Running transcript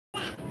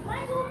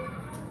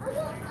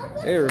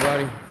Hey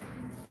everybody.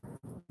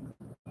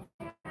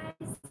 Let's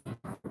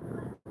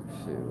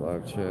see,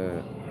 live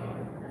chat.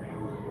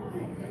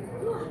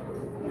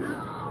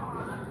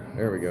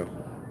 There we go.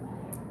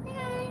 Hey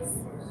guys.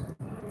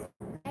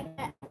 I got a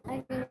new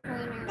pointer.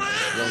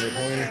 You want a new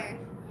pointer?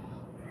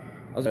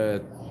 I was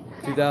at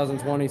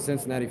 2020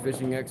 Cincinnati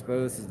Fishing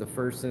Expo. This is the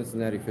first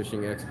Cincinnati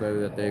Fishing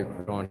Expo that they've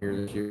put on here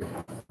this year.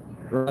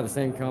 We're by the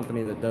same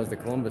company that does the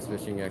Columbus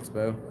Fishing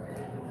Expo.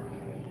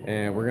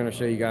 And we're going to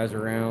show you guys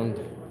around.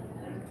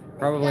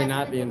 Probably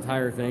not the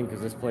entire thing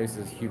because this place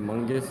is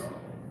humongous.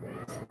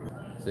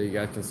 So you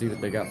guys can see what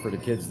they got for the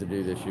kids to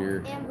do this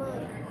year.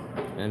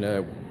 And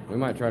we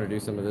might try to do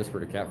some of this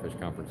for the Catfish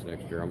Conference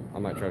next year. I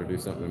might try to do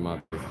something in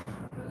my booth.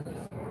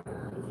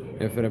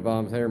 Infinite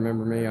Bombs, hey,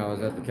 remember me? I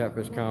was at the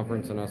Catfish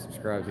Conference and I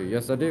subscribed to you.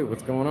 Yes, I do.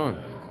 What's going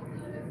on?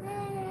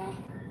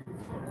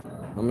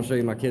 I'm going to show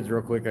you my kids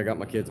real quick. I got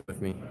my kids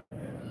with me.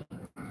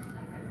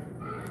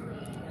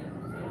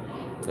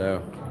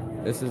 So,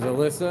 this is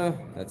Alyssa.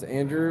 That's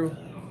Andrew.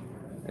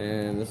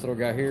 And this little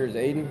guy here is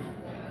Aiden,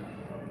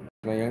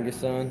 my youngest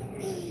son.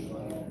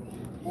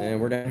 And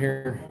we're down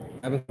here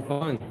having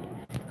fun.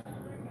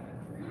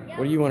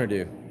 What do you want to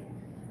do?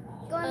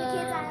 Go in the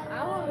kids' aisle.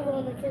 I want to go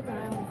in the kids'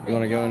 aisle. You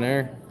want to go in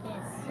there? Yes.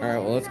 All right,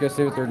 well, let's go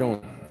see what they're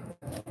doing.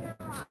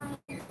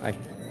 Hi.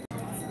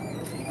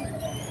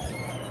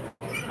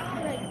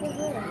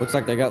 Looks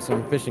like they got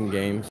some fishing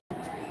games.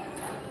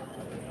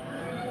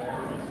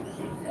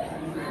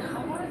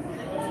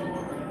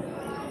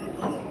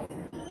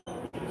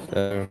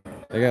 So,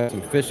 they got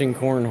some fishing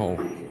cornhole.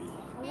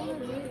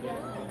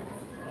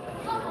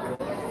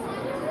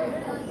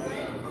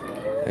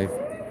 They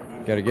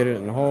got to get it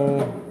in the hole.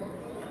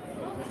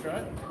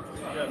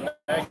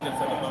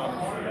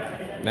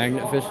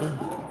 Magnet fishing.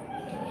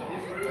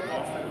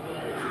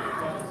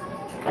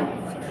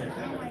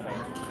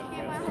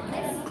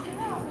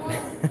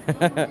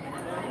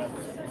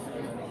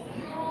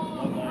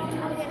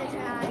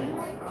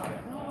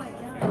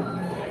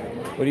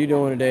 What are you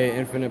doing today,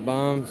 Infinite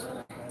Bombs?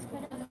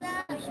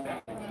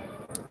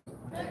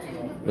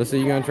 Lisa,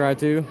 you gonna try it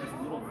too?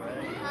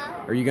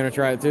 Are you gonna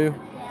try it too?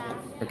 Yeah.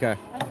 Okay.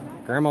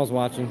 Grandma's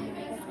watching.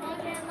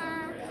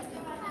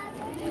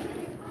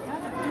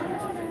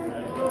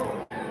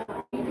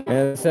 And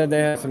they said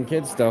they had some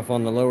kids stuff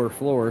on the lower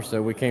floor,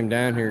 so we came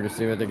down here to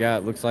see what they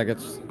got. Looks like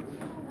it's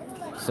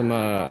some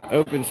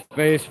open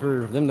space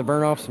for them to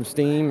burn off some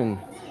steam, and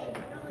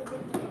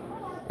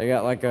they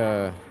got like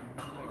a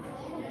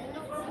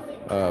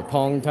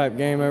Pong type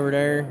game over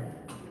there.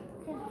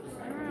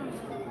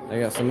 They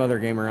got some other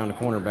game around the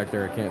corner back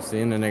there I can't see,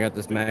 and then they got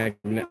this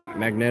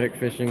magnetic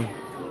fishing,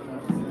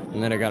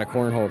 and then they got a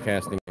cornhole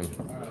casting game.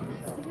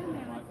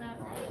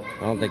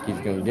 I don't think he's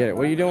gonna get it.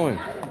 What are you doing?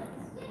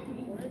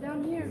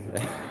 Down here.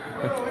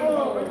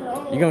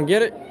 You gonna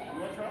get it?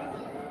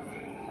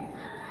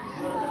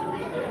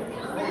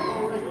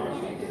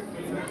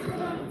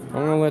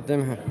 I'm gonna let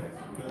them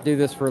do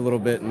this for a little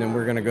bit, and then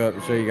we're gonna go up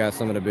and show you guys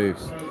some of the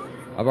booths.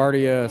 I've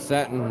already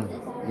sat and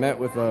met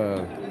with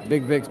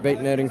Big Vic's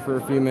Bait Netting for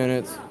a few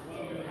minutes.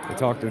 We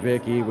talked to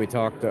Vicky. We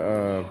talked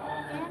to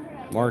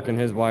Mark and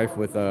his wife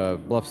with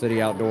Bluff City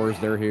Outdoors.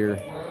 They're here.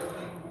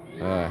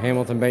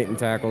 Hamilton Bait and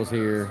Tackle's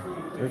here.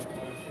 There's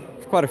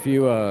quite a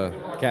few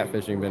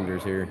catfishing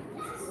vendors here.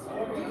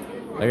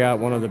 They got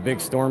one of the big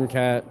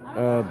Stormcat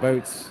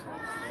boats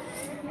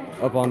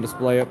up on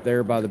display up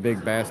there by the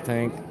big bass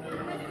tank.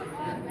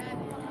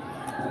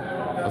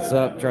 What's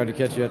up? Tried to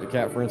catch you at the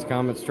Cat Friends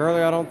comments.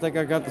 Charlie, I don't think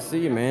I got to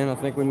see you, man. I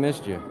think we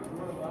missed you.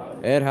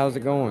 Ed, how's it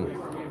going?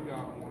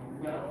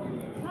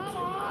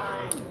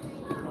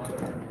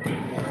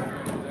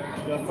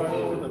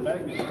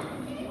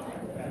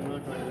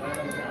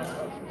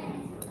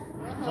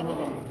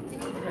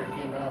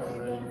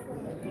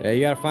 Yeah,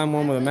 you gotta find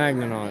one with a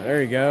magnet on it.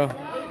 There you go.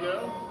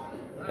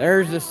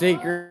 There's the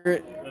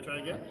secret.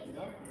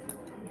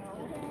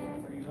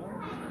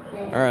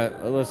 All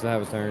right, let's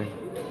have a turn.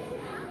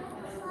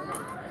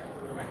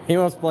 He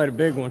wants to play the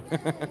big one.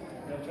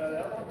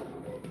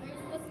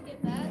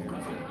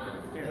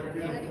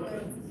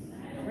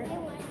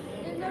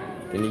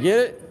 Can you get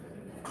it?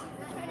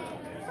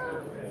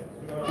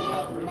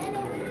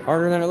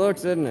 Harder than it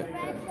looks, isn't it?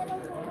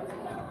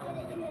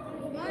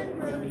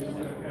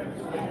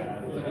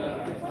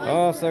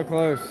 Oh, so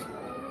close.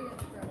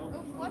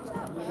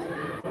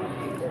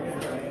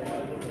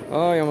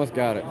 Oh, you almost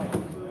got it.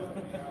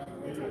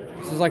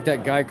 This is like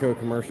that Geico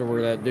commercial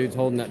where that dude's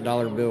holding that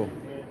dollar bill.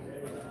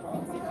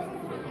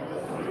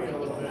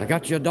 I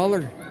got you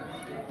 $1.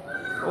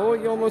 Oh,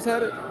 you almost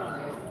had it.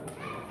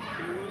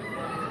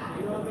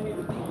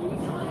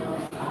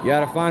 You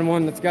gotta find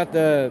one that's got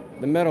the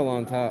metal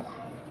on top.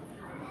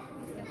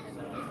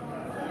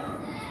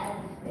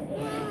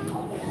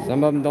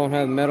 Some of them don't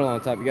have metal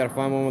on top. You gotta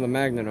find one with a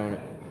magnet on it.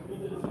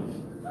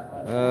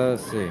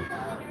 Let's see.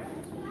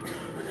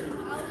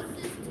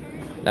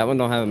 That one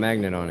don't have a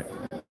magnet on it.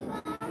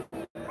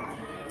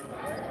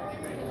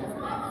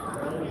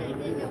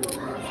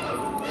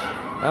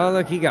 Oh,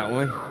 look, he got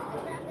one.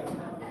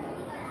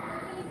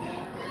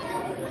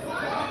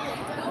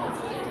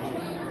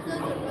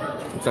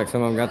 Looks like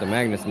some of them got the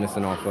magnets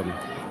missing off of them.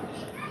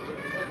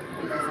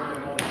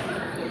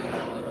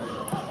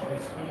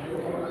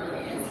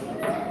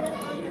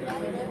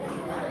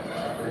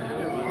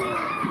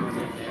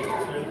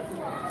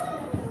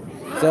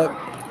 What's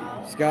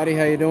up, Scotty?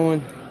 How you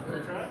doing?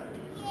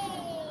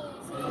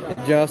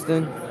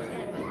 Justin?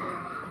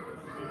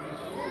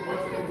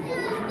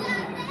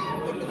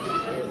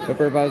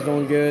 Hope everybody's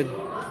doing good.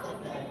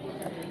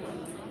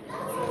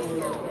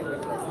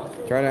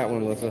 Try that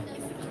one, Alyssa.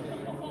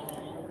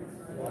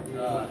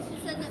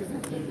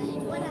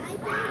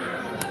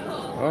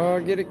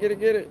 Oh, get it, get it,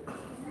 get it.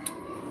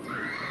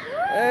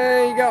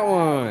 Hey, you got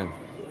one.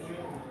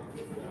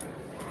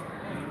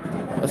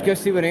 Let's go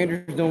see what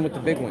Andrew's doing with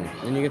the big one.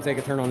 Then you can take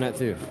a turn on that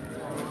too.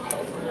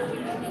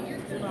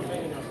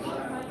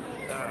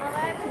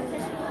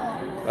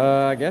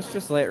 I guess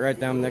just lay it right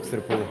down next to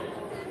the pool.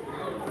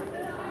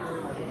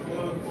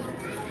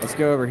 Let's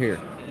go over here.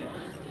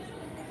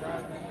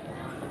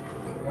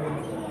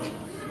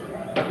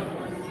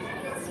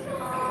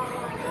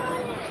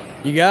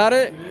 You got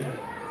it?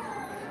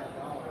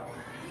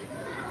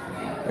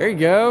 There you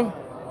go.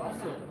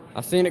 I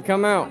seen it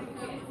come out.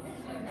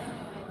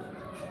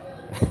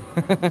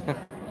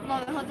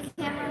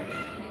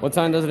 What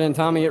time does it end,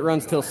 Tommy? It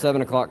runs till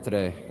 7 o'clock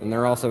today, and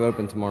they're also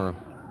open tomorrow.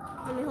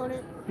 Let me hold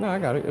it. No, I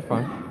got it. It's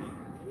fine.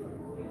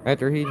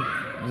 After he's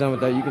done with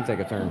that, you can take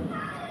a turn.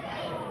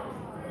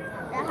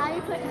 How do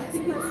you put that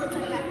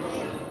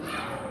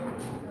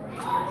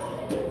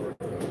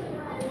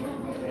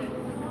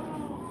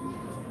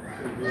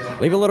in?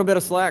 Leave a little bit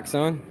of slack,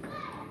 son.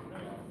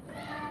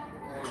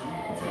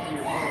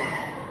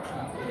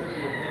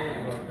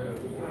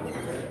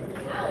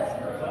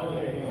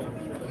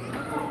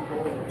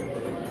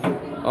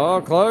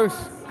 Oh, close.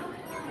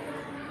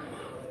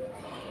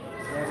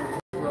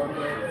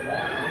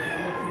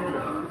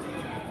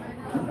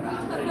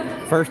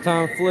 First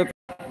time flip.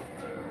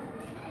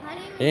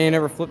 He ain't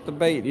ever flipped the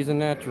bait. He's a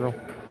natural.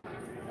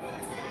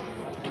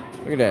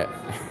 Look at that.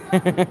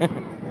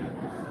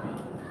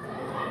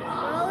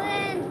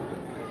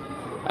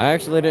 I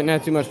actually didn't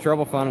have too much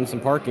trouble finding some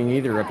parking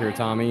either up here,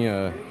 Tommy.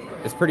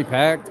 It's pretty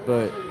packed,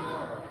 but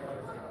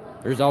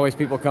there's always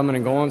people coming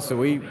and going, so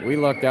we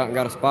lucked out and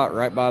got a spot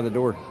right by the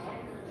door.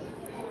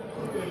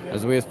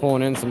 As we was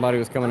pulling in, somebody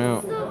was coming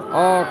out.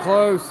 Oh,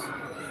 close. So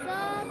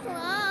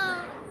close.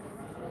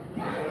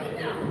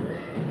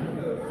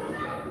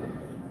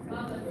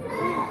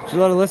 Should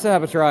let Alyssa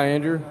have a try,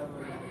 Andrew.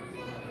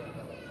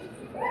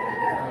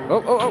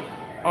 Oh, oh, oh.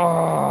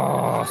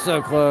 Oh,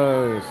 so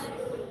close.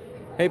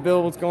 Hey,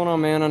 Bill, what's going on,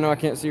 man? I know I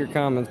can't see your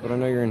comments, but I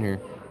know you're in here.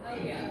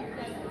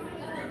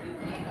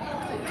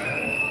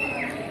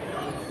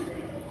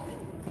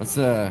 Let's,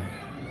 all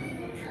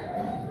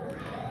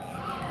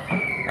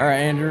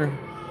right, Andrew.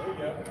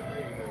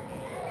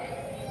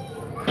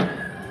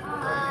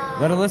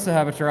 Let Alyssa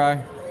have a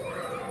try.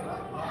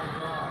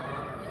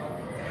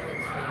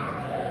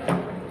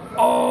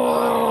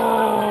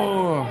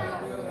 Oh!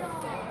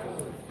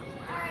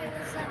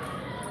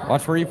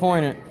 Watch where you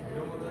point it.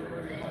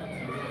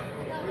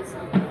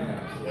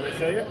 Let me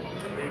show you.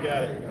 You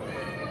got it.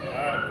 All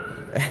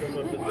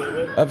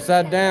right.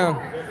 Upside down.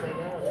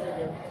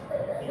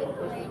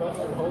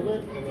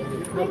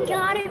 I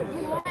got it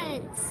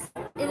once.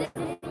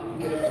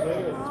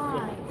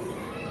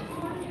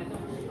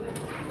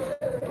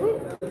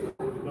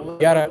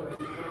 Got it.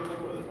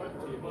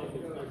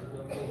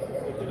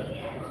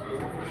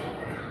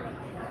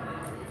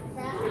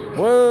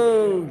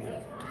 Whoa!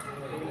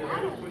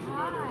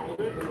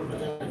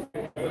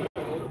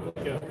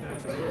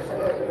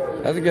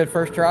 That's a good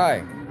first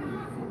try.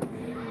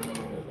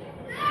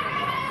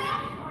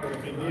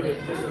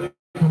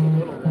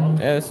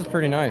 Yeah, this is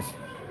pretty nice.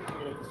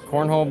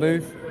 Cornhole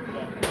booth.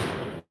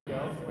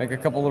 Make a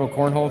couple little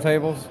cornhole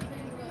tables.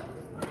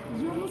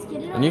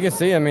 And you can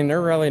see, I mean,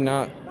 they're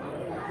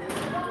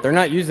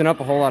not using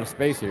up a whole lot of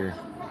space here.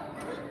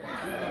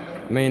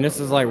 I mean, this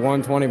is like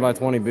 120 by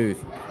 20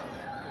 booth.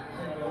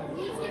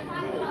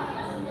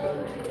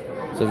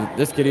 So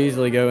this could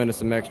easily go into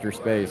some extra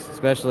space,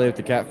 especially if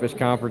the Catfish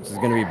Conference is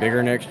going to be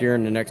bigger next year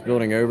and the next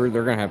building over,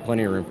 they're going to have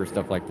plenty of room for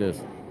stuff like this.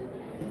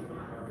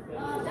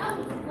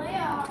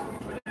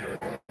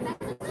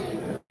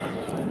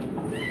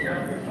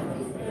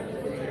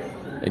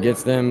 It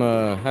gets them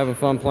having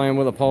fun playing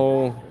with a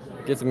pole,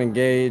 gets them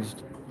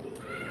engaged.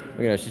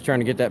 Look at that, she's trying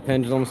to get that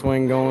pendulum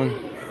swing going.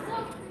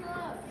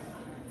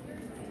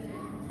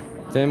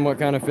 Tim, what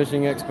kind of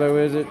fishing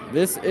expo is it?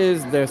 This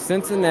is the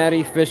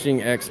Cincinnati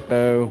Fishing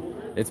Expo.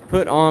 It's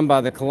put on by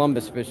the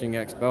Columbus Fishing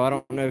Expo. I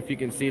don't know if you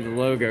can see the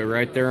logo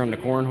right there on the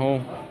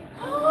cornhole.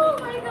 Oh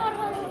my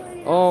God!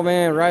 Oh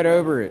man, right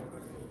over it.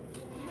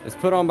 It's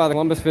put on by the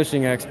Columbus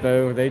Fishing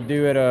Expo. They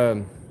do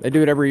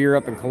it every year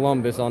up in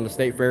Columbus on the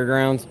state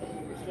fairgrounds.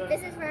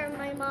 This is where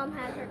my mom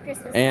had her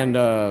Christmas. And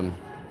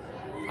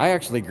I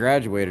actually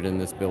graduated in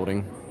this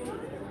building.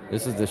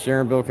 This is the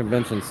Sharonville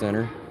Convention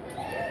Center.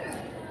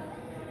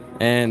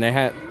 And they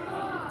had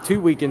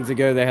 2 weekends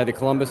ago, they had the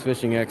Columbus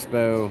Fishing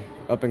Expo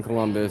up in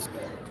Columbus.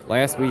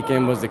 last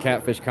weekend was the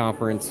Catfish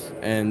Conference,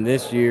 and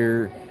this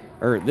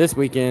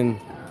weekend,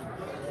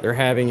 they're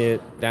having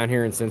it down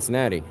here in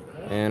Cincinnati.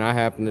 And I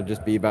happen to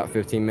just be about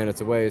 15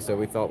 minutes away, so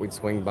we thought we'd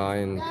swing by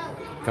and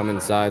come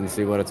inside and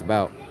see what it's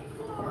about.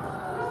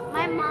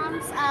 My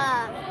mom's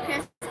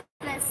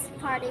Christmas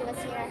party was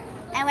here.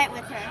 I went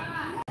with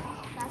her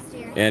last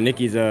year. Yeah,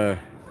 Nikki's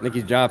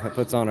job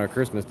puts on a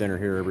Christmas dinner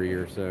here every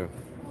year, so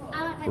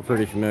we're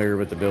pretty familiar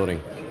with the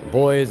building.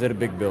 Boy, is it a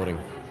big building.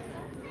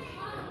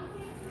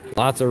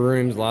 Lots of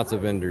rooms, lots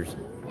of vendors.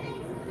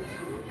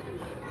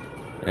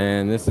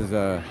 And this is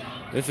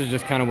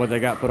just kind of what they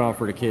got put on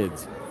for the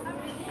kids.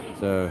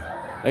 So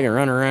they can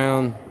run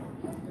around,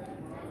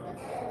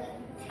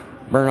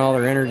 burn all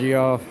their energy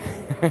off.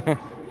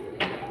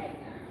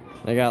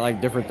 They got like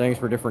different things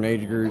for different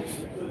age groups.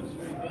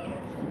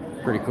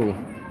 Pretty cool.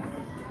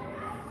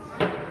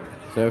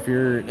 So if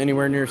you're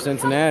anywhere near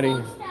Cincinnati,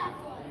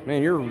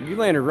 man, you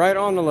landed right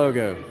on the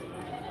logo.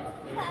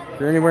 If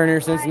you're anywhere near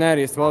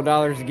Cincinnati, it's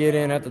 $12 to get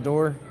in at the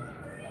door.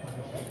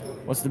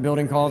 What's the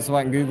building called so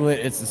I can Google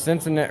it? It's the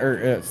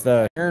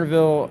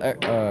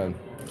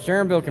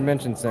Sharonville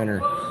Convention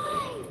Center.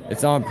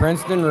 It's on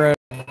Princeton Road.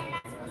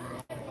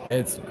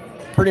 It's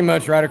pretty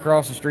much right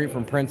across the street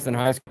from Princeton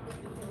High School.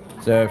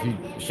 So if you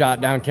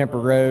shot down Kemper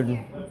Road,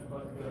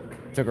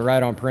 took a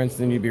right on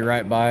Princeton, you'd be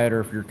right by it. Or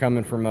if you're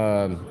coming from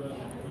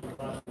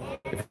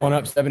if you're going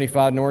up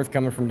 75 North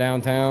coming from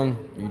downtown,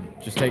 you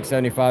just take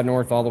 75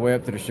 North all the way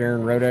up to the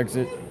Sharon Road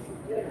exit.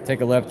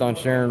 Take a left on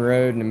Sharon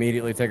Road and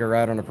immediately take a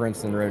right on the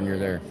Princeton Road and you're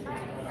there.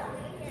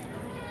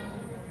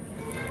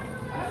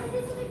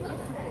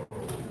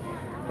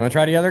 Want to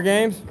try the other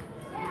games?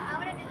 I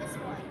want to do this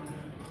one.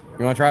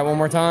 You want to try it one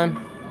more time?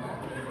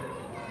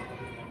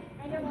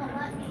 And you won't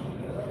let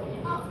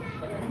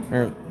me.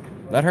 Here,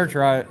 let her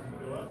try it.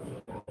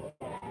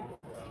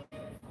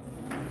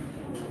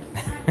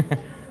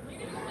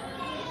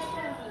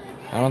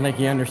 I don't think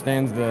he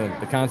understands the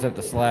concept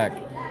of slack.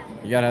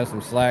 You gotta have some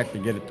slack to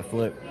get it to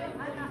flip.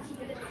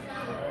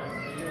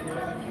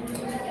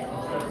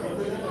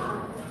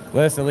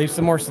 Listen, leave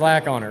some more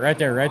slack on it. Right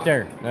there, right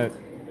there. No.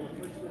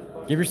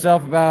 Give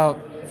yourself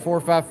about 4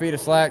 or 5 feet of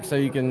slack so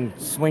you can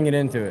swing it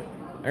into it.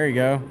 There you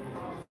go.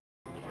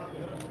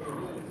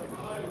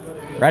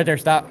 Right there,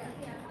 stop.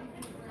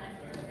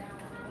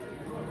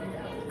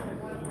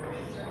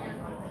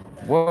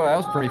 Whoa, that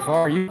was pretty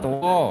far. You hit the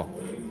wall.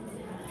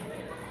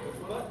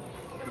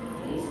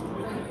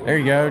 There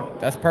you go.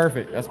 That's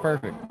perfect. That's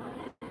perfect.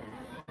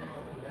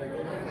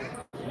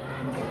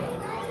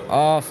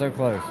 Oh, so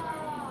close.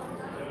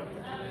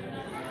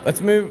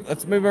 Let's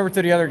move over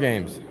to the other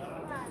games.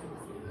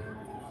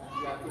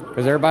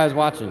 Because everybody's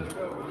watching.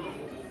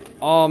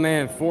 Oh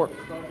man,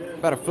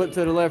 about a foot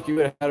to the left, you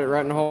would have had it right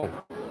in the hole.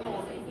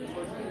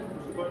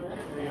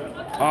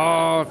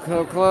 Oh,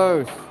 so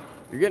close.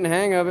 You're getting the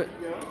hang of it.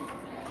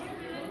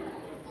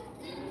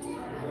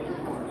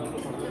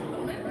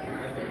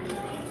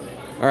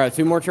 All right,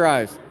 2 more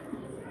tries.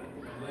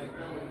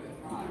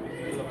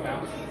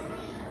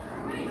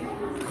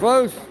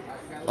 Close.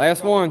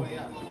 Last one.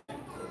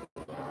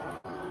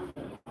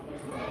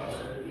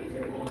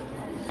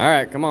 All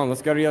right, come on,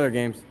 let's go to the other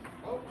games.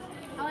 I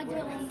want to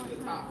do it one more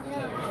time.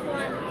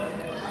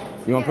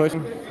 You want to push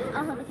him?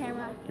 I'll hold the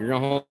camera. You're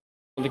going to hold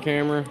the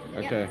camera?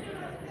 Okay.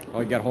 Oh,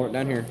 you got to hold it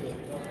down here.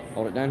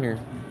 Hold it down here.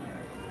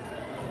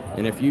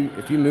 And if you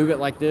move it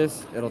like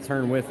this, it'll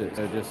turn with it.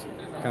 So just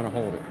kind of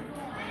hold it.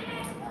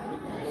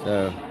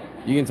 So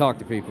you can talk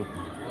to people.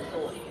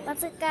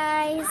 What's up,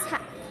 guys?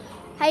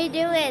 How you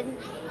doing?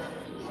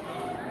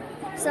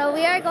 So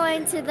we are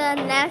going to the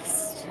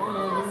next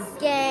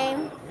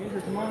game.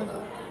 Andrew, come on.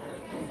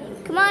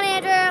 Come on,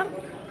 Andrew.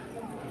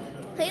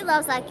 He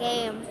loves that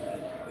game.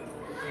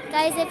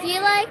 Guys, if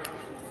you like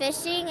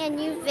fishing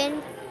and you've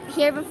been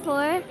here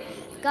before,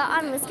 go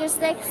on Whisker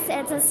Sticks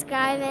and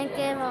subscribe and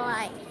give a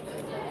like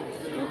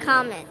and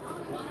comment.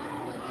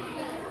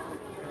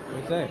 What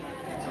do you say?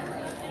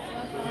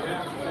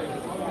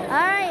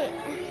 Alright.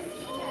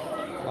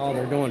 Oh,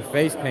 they're doing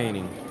face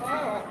painting.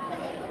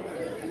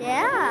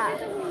 Yeah.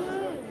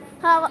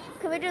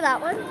 Can we do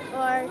that one?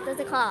 Or does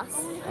it cost?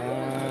 I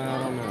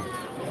don't know.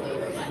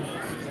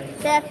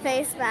 They have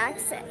face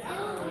masks.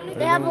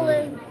 They have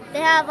balloon. They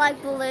have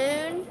like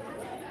balloons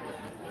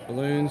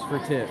for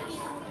tips.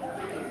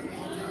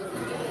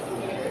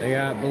 They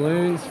got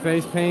balloons,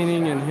 face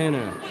painting, and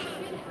henna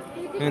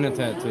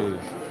tattoos.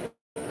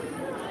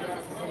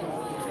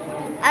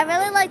 I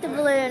really like the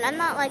balloon. I'm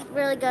not like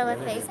really good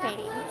with face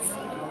paintings.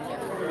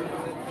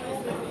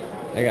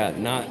 They got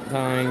knot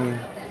tying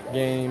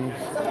games.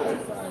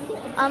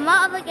 What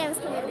other games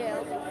can we do?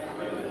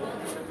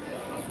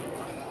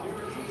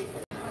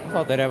 I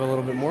thought they'd have a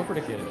little bit more for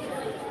the kids.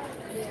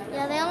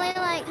 Yeah, they only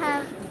like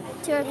have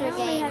 2 or 3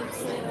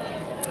 games.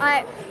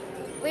 Alright,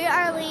 we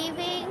are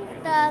leaving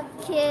the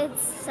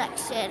kids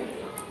section.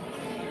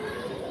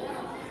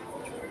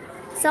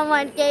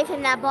 Someone gave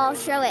him that ball.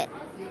 Show it.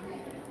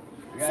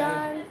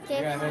 Someone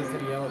gave him head to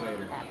the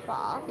elevator. that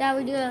ball. Yeah,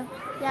 we do.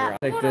 Yeah.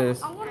 Take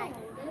this.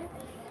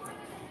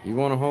 You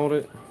want to hold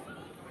it?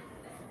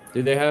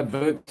 Do they have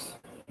boats?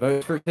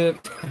 Boats for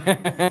tips?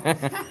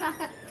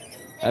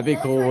 That'd be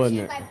cool,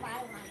 wouldn't it?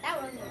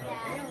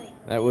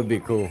 That would be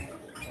cool.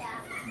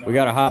 We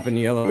gotta hop in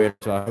the elevator,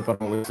 so I hope I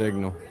don't lose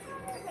signal.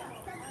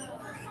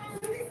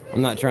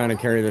 I'm not trying to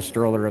carry the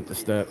stroller up the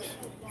steps.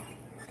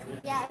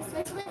 Yeah,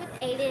 especially with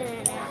Aiden in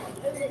it.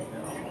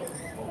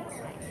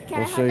 Can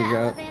We'll I show have you the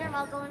guys. elevator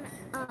while going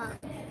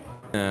up?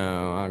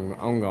 No,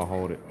 I'm gonna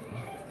hold it.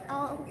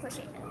 I'll push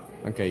it.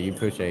 Okay, you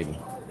push Aiden.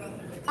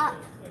 Up.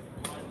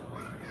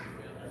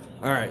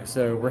 All right,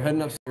 so we're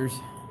heading upstairs.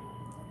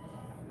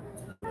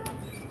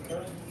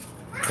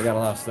 We got a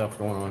lot of stuff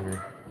going on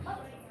here.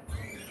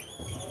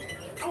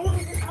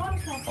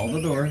 Hold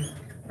the door.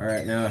 All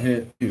right, now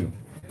hit 2. Here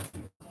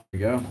we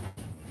go.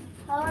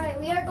 All right,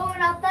 we are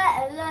going up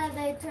that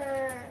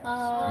elevator.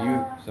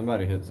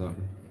 Somebody hit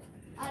something.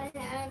 I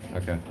didn't.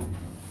 Okay.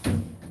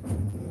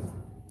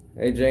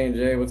 Hey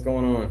J&J, what's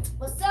going on?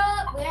 What's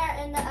up? We are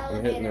in the elevator.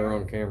 I'm hitting the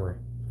wrong camera.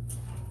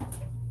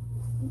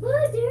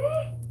 What, dude?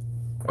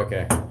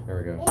 Okay, there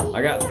we go.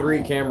 I got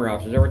 3 camera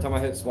options. Every time I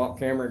hit swap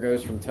camera, it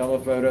goes from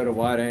telephoto to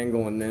wide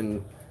angle and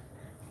then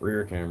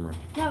rear camera.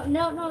 No,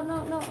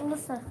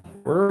 Alyssa.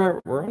 We're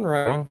on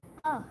right now.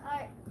 Oh, all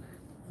right.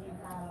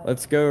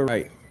 Let's go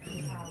right.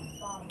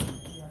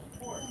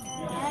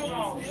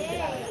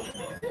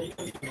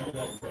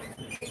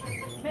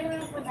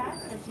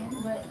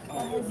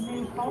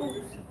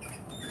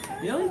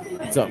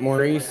 What's up,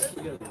 Maurice?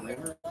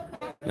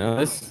 Now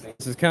this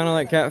is kind of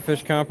like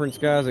Catfish Conference,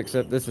 guys,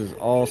 except this is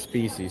all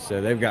species.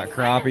 So they've got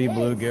crappie,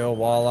 bluegill,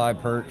 walleye,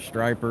 perch,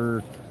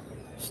 striper,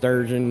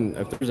 sturgeon.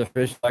 If there's a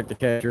fish you like to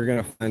catch, you're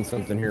gonna find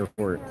something here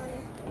for it.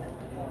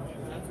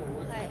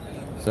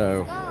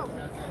 So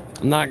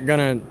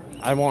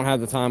I won't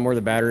have the time or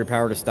the battery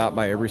power to stop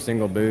by every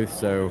single booth.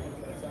 So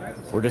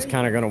we're just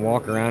kind of gonna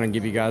walk around and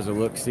give you guys a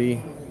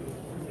look-see.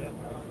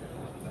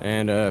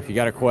 And if you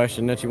got a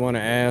question that you want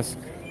to ask,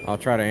 I'll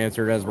try to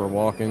answer it as we're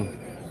walking.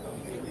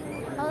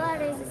 All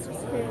that is just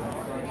food.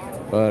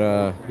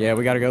 But yeah,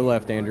 we got to go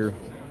left, Andrew.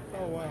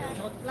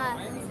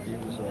 Left.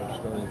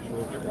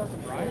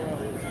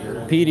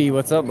 Petey,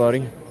 what's up,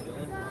 buddy?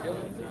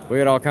 We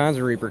got all kinds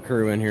of Reaper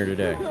crew in here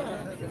today.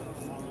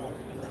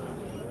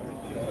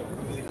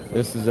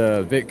 This is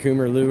Vic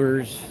Coomer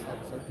Lures.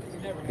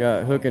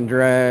 Got Hook and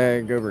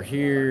Drag over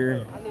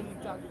here.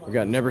 We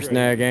got Never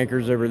Snag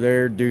Anchors over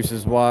there.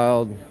 Deuces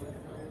Wild.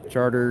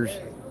 Charters.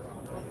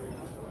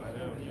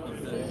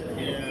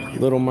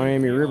 Little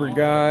Miami River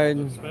Guide.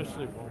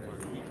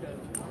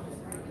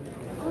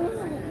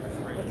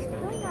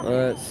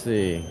 Let's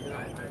see.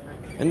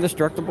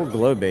 Indestructible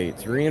glow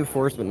baits.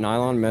 Reinforcement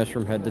nylon mesh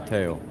from head to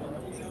tail.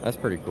 That's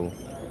pretty cool.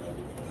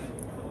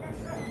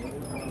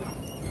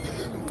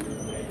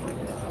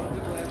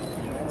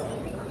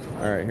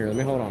 Alright, here, let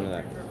me hold on to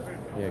that.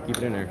 Yeah, keep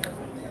it in there.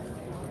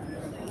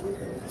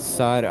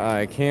 Side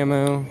eye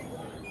camo.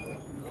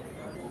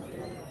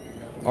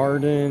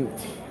 Ardent.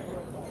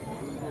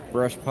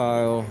 Brush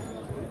pile.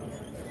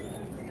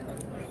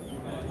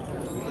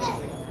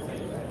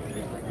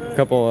 A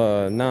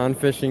couple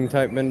non-fishing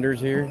type vendors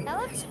here. That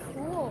looks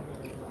cool.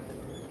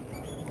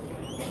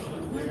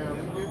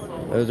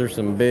 Those are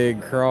some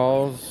big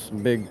crawls,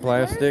 big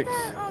plastics.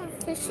 Where's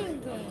that fishing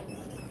game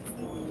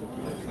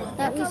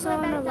that we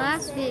saw in the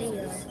last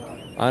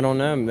videos? I don't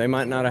know. They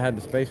might not have had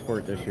the space for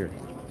it this year.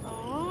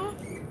 Aww.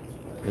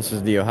 This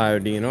is the Ohio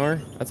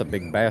DNR. That's a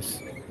big bass.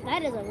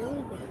 That is a really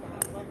big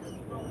one.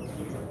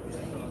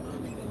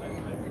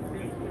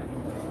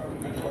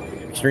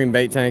 Extreme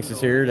Bait Tanks is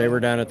here. They were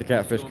down at the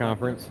Catfish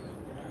Conference.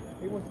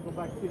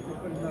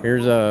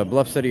 Here's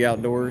Bluff City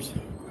Outdoors.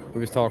 We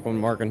was talking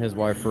with Mark and his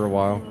wife for a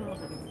while.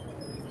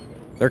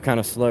 They're kind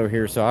of slow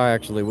here, so I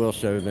actually will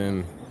show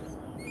them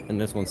in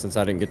this one since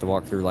I didn't get to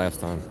walk through last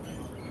time.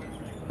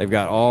 They've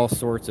got all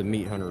sorts of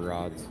meat hunter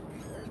rods.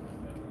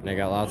 And they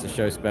got lots of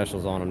show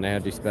specials on them. They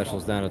had these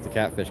specials down at the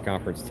Catfish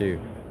Conference too.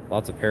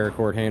 Lots of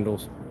paracord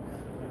handles.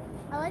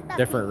 I like that.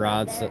 Different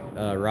rods,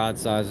 rod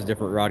sizes,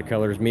 different rod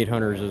colors. Meat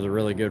Hunters is a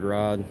really good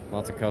rod.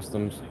 Lots of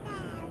customs.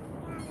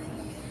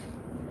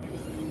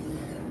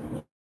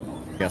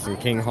 Got some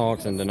King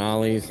Hawks and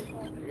Denali's.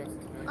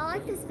 I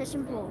like this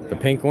fishing pole. The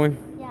pink one,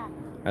 Yeah.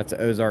 that's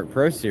the Ozark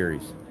Pro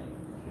Series.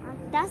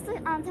 That's the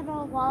type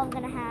of wall I'm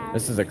gonna have.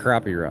 This is a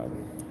crappie rod.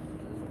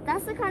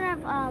 That's the kind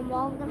of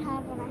wall I'm gonna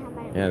have when I have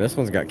my. Yeah, this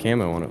one's got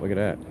camo on it. Look at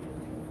that.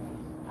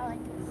 I like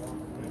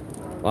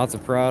this. Lots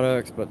of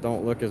products, but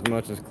don't look as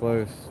much as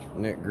close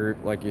knit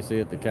group like you see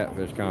at the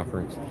Catfish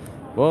Conference.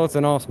 Well, it's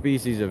an all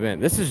species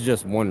event. This is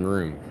just one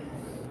room.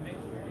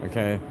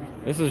 Okay,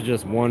 this is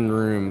just one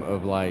room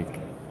of like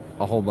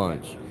a whole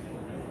bunch,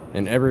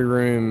 and every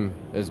room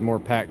is more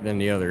packed than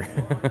the other.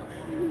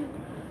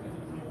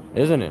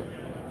 Isn't it?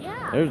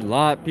 Yeah. There's a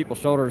lot of people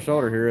shoulder to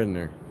shoulder here, isn't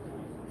there?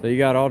 So you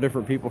got all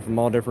different people from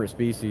all different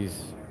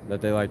species that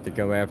they like to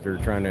go after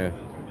trying to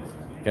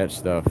catch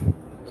stuff.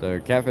 So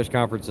Catfish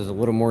Conference is a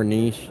little more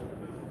niche,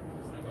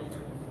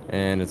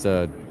 and it's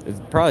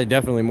probably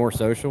definitely more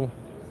social.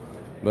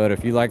 But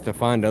if you like to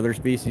find other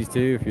species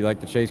too, if you like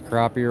to chase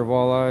crappie or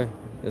walleye,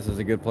 this is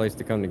a good place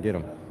to come to get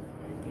them.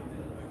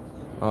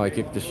 Oh, he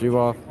kicked the shoe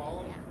off?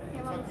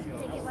 Here, Mom, take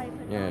it while you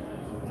put it Yeah.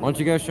 Why don't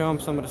you go show him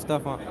some of the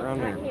stuff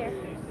around right there? here.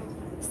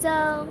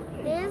 So,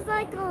 there's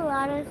like a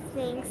lot of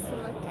things to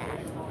look at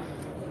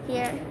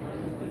here.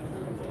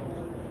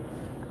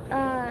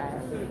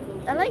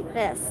 I like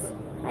this.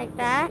 Like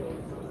that.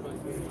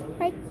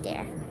 Right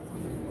there.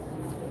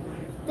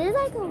 There's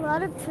like a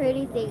lot of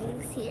pretty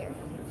things here.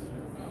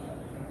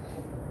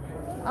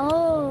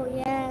 Oh,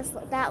 yes.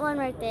 That one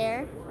right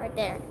there. Right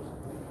there.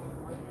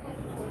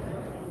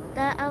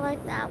 I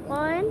like that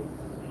one.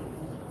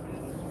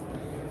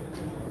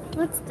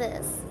 What's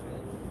this?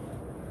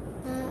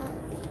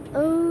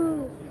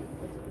 Oh.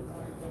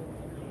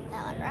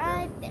 That one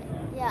right there.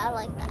 Yeah, I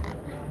like that.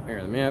 Here,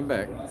 let me have it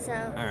back. So.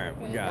 Alright,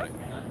 we got it.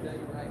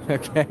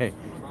 Okay.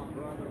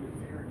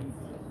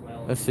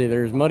 Let's see,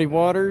 there's Muddy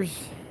Waters.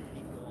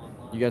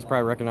 You guys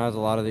probably recognize a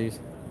lot of these.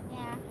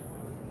 Yeah.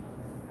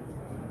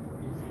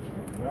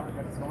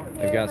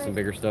 They've got some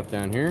bigger stuff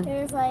down here.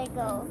 There's like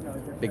a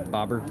Big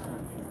bobber.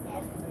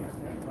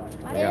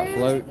 They got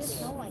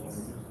floats.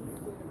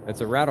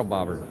 It's a rattle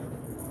bobber.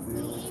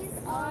 These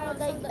are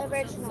like the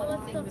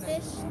original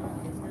fish.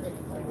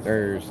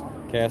 There's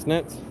cast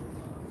nets.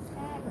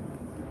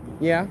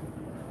 Yeah.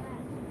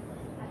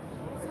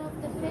 So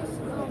if the fish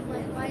come,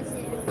 like, why is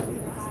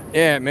it?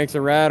 Yeah, it makes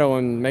a rattle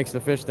and makes the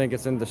fish think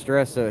it's in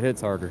distress, so it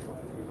hits harder.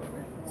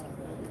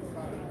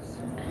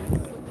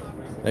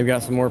 They've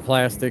got some more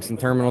plastics and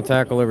terminal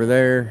tackle over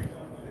there.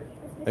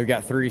 They've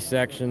got 3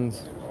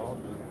 sections.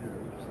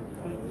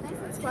 Nice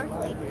and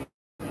sparkly.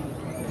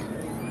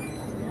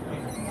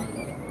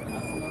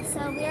 So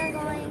we are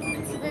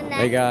going to the next.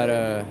 They got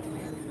a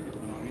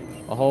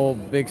whole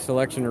big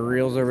selection of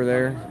reels over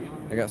there.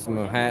 They got some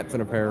hats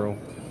and apparel.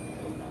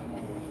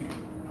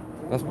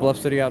 That's Bluff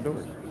City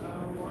Outdoors.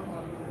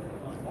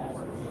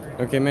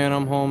 Okay, man,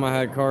 I'm home. I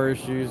had car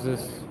issues.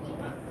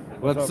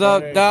 What's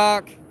up, buddy?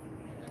 Doc?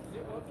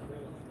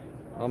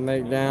 I'll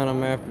make down.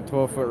 I'm after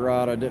 12-foot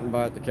rod I didn't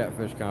buy at the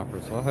Catfish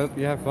Conference. Well, I hope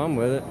you have fun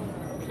with it.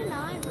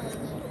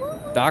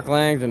 Doc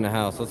Lang's in the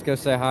house. Let's go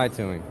say hi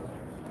to him.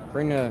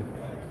 Bring the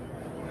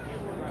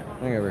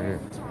thing over here.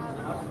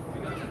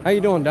 How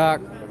you doing, Doc?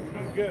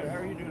 Good. How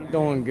are you doing?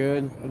 Doing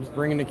good. I'm just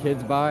bringing the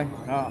kids by.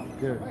 Ah,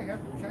 good.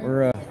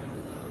 We're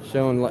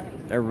showing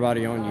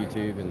everybody on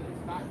YouTube and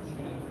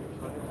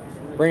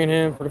bringing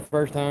him for the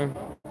first time.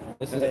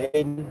 This is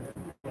Aiden.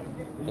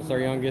 That's our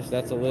youngest.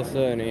 That's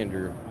Alyssa and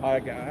Andrew. Hi,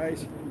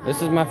 guys.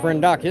 This is my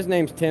friend Doc. His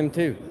name's Tim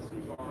too.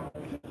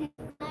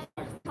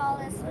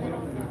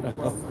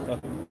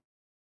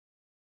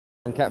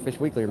 From Catfish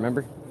Weekly,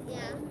 remember?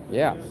 Yeah.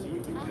 Yeah.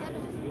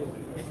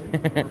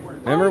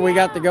 Remember we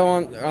got to go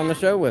on the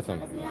show with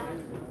him.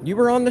 You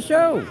were on the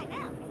show.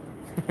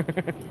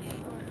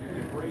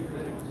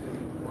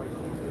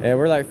 Yeah,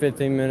 we're like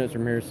 15 minutes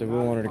from here, so we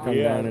wanted to come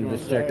down and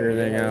just check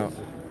everything out.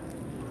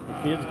 The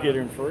kids get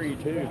in free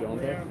too, don't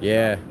they?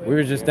 Yeah, we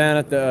was just down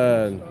at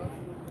the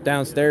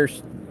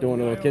downstairs doing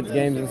the little kids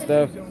games and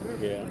stuff.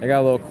 Yeah. They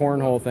got a little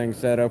cornhole thing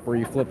set up where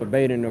you flip a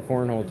bait into a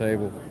cornhole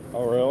table.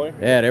 Oh, really?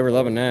 Yeah, they were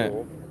loving that.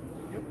 Cool.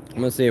 I'm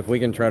gonna see if we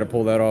can try to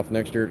pull that off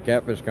next year at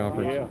Catfish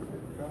Conference.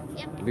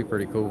 Yeah. It'd be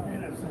pretty cool.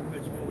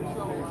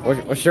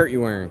 What shirt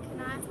you wearing?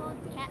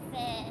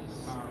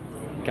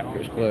 Catfish.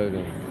 Catfish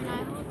clothing.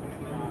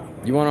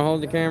 You want to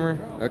hold the camera?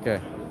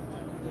 Okay.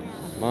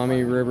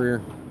 Mommy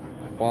River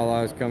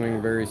Walleye's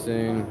coming very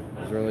soon,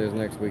 as early as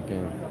next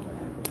weekend.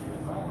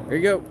 Here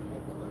you go.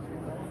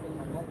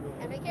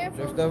 And be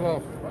careful. Check stuff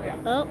off.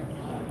 Oh.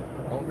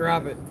 Don't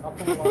drop it.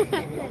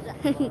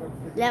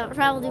 That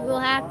probably will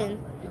happen.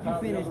 You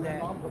finished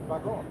that.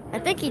 I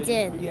think he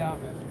did. Yeah.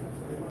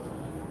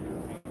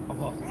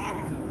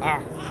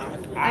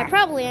 I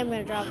probably am going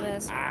to drop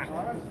this.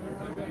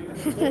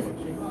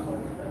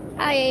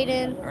 Hi,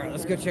 Aiden. All right,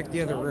 let's go check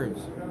the other rooms.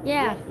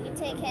 Yeah. You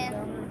take him.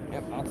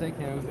 Yep, I'll take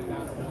him.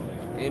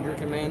 Andrew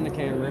can man the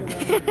camera.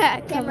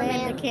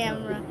 Command the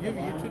camera.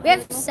 We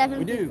have 7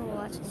 We people do.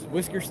 watching.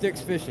 Whisker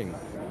Sticks Fishing.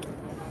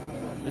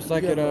 Just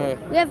like it,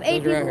 We have 8 says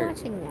right people here.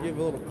 watching You now. have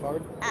a little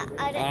card?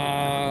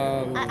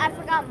 I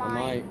forgot I mine.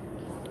 might.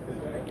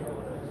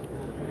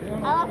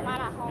 I left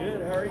mine at home.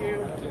 Good. How are you?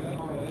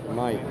 I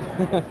might.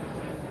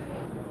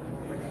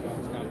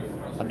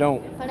 I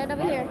don't. Put it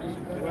over here.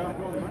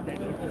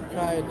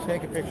 Try and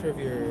take a picture of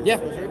your Yeah.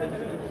 sweatshirt.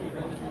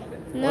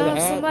 No, the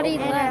hat? somebody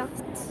Okay.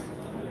 left.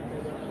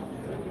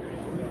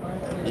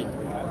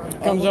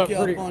 Comes I'll up look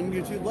you pretty. on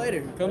YouTube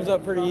later. Comes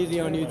up pretty easy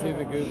on YouTube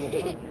and Google.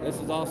 This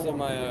is also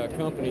my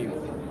company.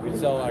 We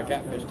sell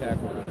catfish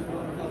tackle.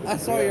 I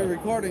saw you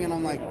recording and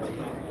I'm like,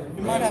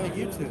 you might have a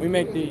YouTube. We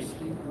make these.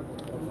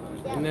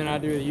 And then I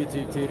do a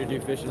YouTube too to do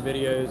fishing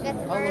videos. Got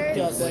the I'll look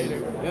you up birds. later.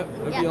 Yep,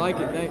 hope Yeah. you like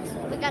it. Thanks.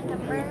 We got the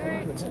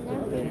birds and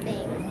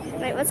everything.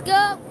 Right, let's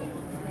go.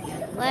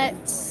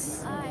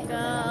 Let's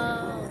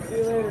go. See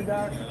you later,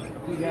 Doc.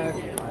 You guys.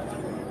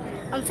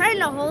 I'm trying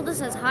to hold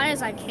this as high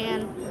as I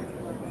can.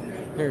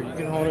 Here, you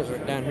can hold it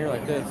right down here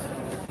like this.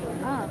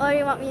 Oh,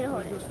 you want me to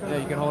hold it? Yeah,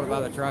 you can hold it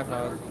by the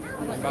tripod.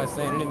 Anybody's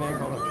saying anything,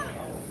 hold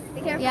it.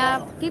 Be careful.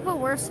 Yeah, people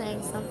were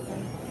saying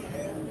something.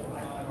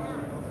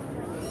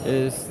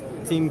 It's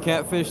Team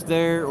Catfish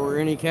there or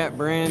any cat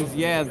brands,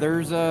 yeah,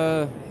 there's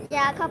Yeah,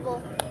 a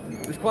couple.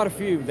 there's quite a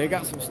few. They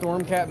got some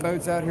Storm Cat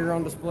boats out here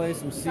on display,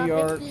 some Sea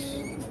Arcs.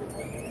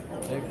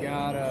 They've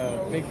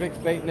got Big Vic's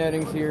bait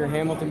nettings here,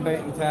 Hamilton bait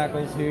and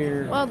tackles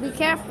here. Well, be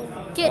careful.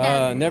 Get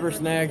out. Never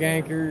Snag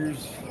anchors.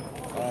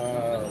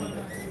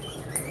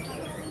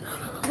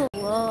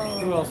 Whoa.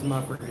 Who else am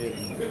I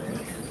forgetting?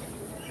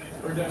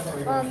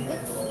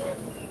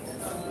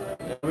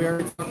 We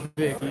already talked to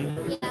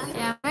Vicky.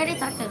 Yeah, I already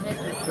talked to Vic.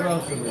 Who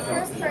else did we talk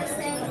First to?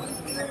 person.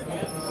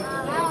 I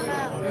don't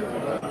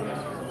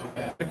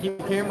know. Keep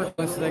the camera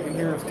close so they can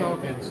hear us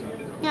talking.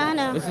 Yeah, I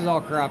know. This is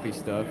all crappie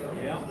stuff.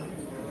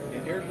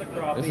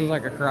 This is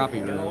like a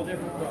crappie room.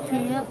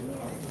 Yep.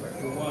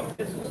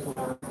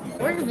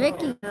 Where's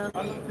Vicky go?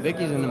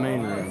 Vicky's in the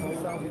main room.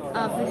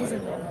 Oh, Vicky's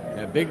in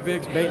Yeah, Big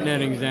Vic's bait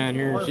netting's down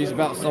here. She's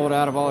about sold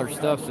out of all her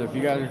stuff, so if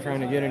you guys are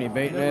trying to get any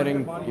bait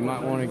netting, you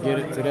might want to get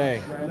it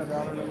today.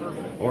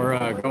 Or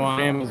go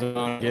on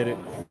Amazon and get it.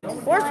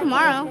 Or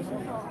tomorrow.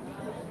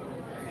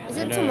 Is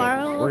it And,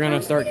 tomorrow? we're going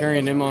to start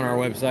carrying them on our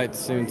website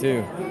soon,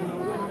 too.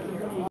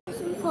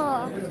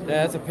 Cool. Yeah,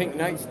 that's a pink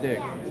nightstick.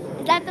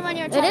 Is that the one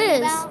you were talking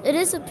about? It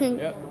is a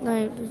pink Yep.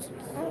 light.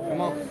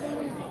 Come on.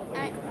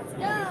 Alright, let's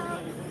go.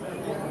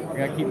 We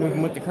got to keep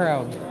moving with the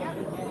crowd.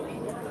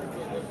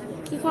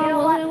 Keep on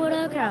moving with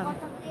the crowd.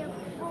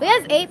 We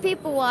have 8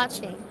 people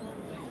watching.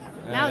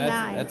 Now that's,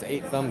 9. That's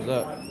 8 thumbs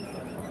up,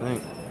 I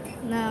think.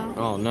 No.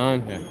 Oh,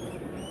 9? Yeah.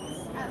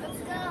 Let's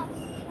go.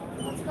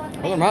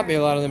 Well, there might be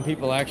a lot of them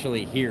people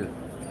actually here,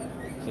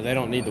 so they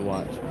don't need to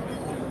watch.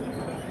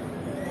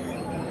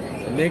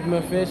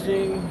 Enigma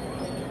fishing.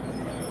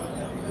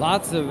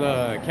 Lots of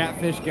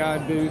catfish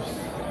guide booths.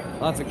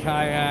 Lots of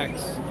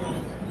kayaks.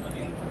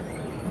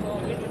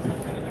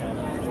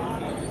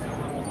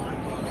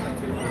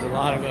 There's a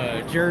lot of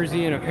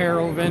jersey and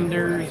apparel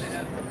vendors.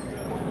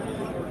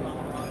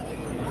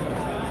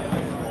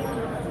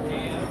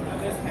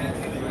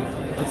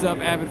 What's up,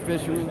 avid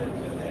fishermen?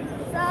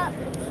 What's up?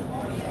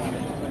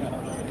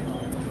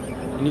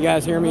 Can you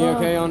guys hear me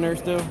okay on there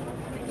still?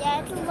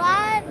 Yeah, it's a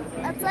lot.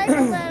 It's like a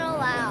little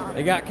loud.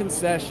 They got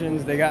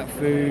concessions, they got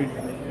food.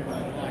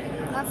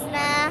 Got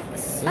snacks.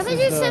 This I think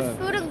is you said the-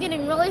 food. I'm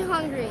getting really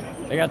hungry.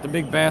 They got the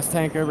big bass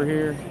tank over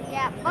here.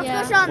 Yeah, let's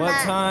Yeah. go show 'em What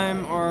that.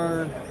 time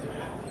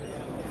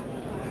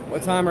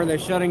are they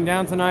shutting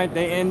down tonight?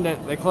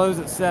 They close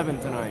at 7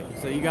 tonight.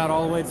 So you got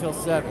all the way till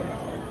 7.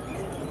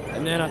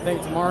 And then I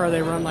think tomorrow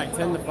they run like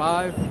 10 to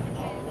 5.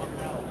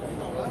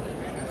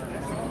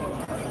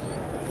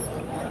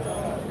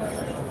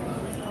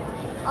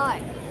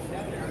 Alright.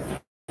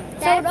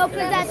 So it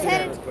opens at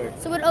 10.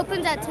 So it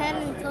opens at 10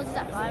 and closes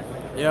at 5.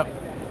 Yep.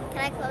 Can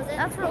I close it?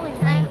 That's really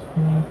nice.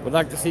 Would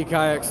like to see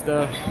kayak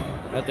stuff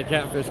at the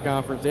Catfish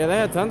Conference. Yeah, they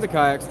had tons of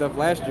kayak stuff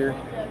last year.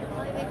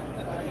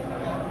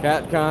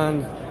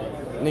 CatCon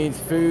needs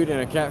food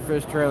and a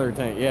catfish trailer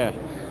tank. Yeah,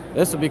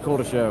 this would be cool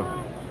to show.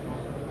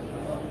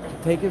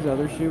 Take his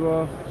other shoe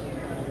off.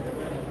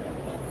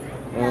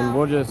 And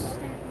we'll just,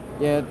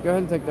 yeah, go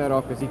ahead and take that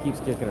off because he keeps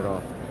kicking it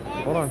off.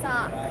 And Hold the on.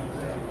 sock.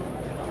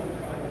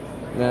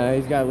 Nah,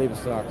 he's got to leave his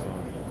socks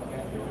on.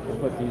 We'll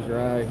put these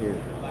right here.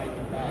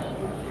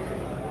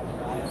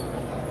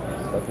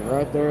 Stuff it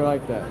right there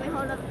like that. Wait,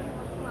 hold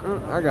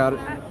up. I got it.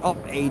 Oh,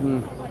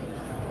 Aiden.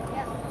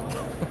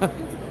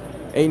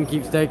 Aiden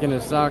keeps taking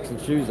his socks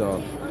and shoes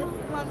off.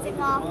 Want to take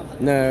off?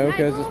 No,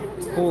 because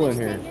it's cool in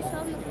here.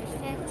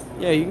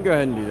 Yeah, you can go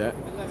ahead and do that.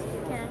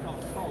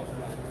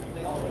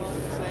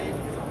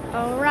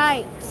 All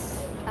right,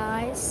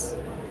 guys.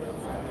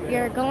 We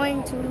are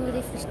going to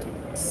the fish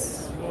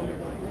tanks.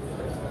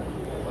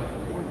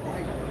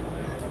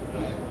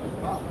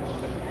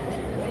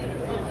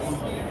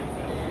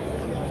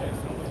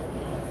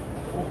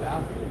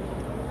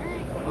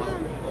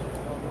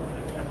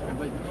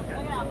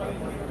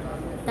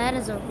 That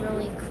is a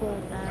really cool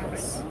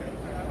bass.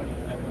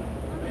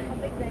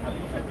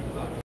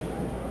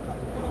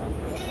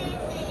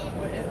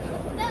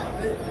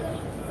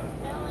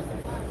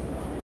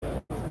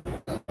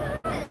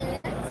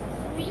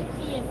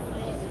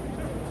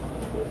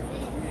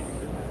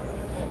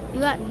 You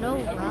got no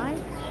ride?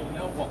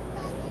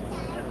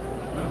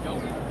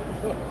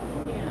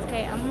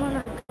 Okay, I'm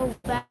gonna go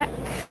back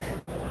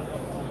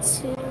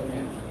to.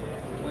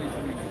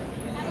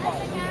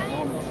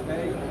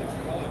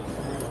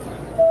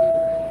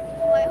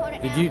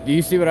 Do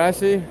you see what I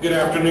see? Good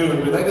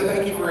afternoon. We'd like to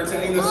thank you for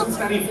attending the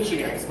Cincinnati Fishing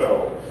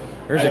Expo.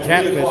 There's a At 3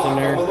 catfish in o'clock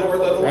there. on the lower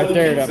level Right of the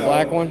there, kids that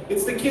black zone, one.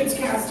 It's the kids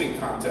casting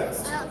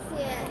contest. I don't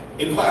see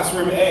it. In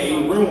classroom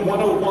A, room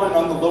 101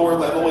 on the lower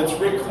level, it's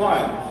Rick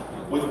Klein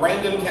with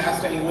random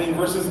cast angling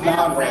versus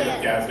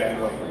non-random cast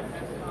angling.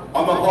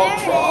 On the hog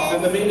trough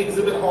in the main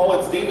exhibit hall,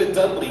 it's David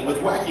Dudley with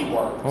wacky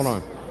worms. Hold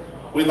on.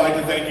 We'd like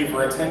to thank you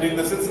for attending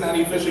the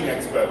Cincinnati Fishing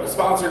Expo,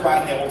 sponsored by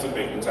Hamilton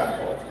Bait and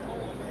Tackle.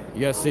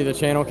 You guys see the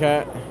channel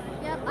cat?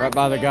 Yep, Right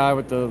by the guy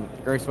with the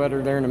gray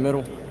sweater there in the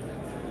middle.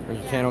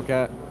 There's a channel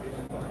cat.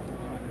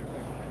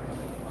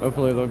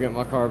 Hopefully they'll get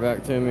my car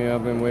back to me.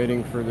 I've been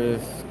waiting for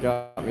this.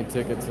 Got me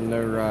tickets and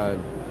no ride.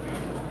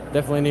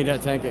 Definitely need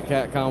that tank at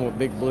CatCon with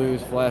big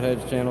blues,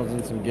 flatheads, channels,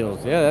 and some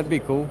gills. Yeah, that'd be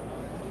cool.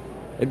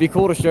 It'd be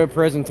cool to show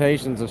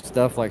presentations of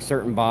stuff like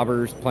certain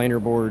bobbers, planer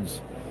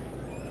boards,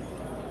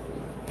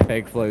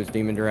 peg floats,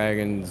 demon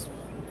dragons,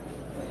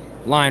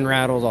 line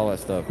rattles, all that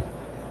stuff.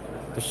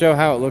 To show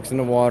how it looks in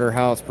the water,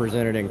 how it's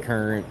presented in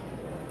current,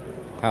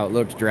 how it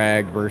looks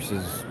dragged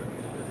versus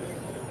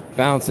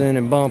bouncing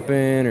and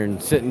bumping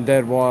and sitting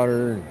dead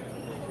water.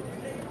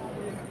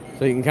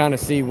 So you can kind of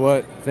see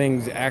what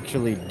things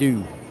actually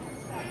do.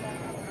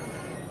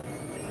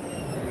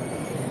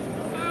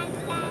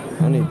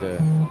 I need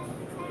to...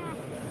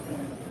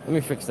 Let me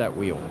fix that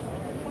wheel.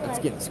 It's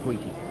getting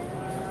squeaky.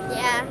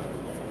 Yeah.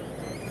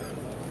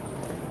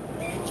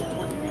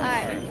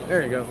 Alright.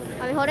 There you go. Want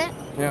me to hold it?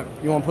 Yeah.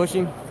 You want to push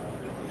him?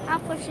 I'll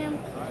push him.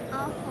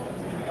 I'll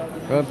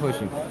hold. Go ahead and push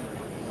him.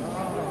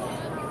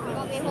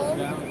 Want me to hold?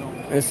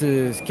 This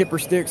is Kipper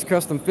Sticks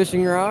Custom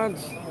Fishing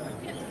Rods.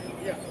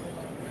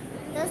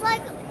 There's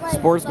like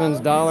Sportsman's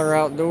boats. Dollar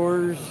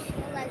Outdoors.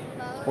 Like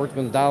boats.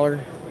 Sportsman's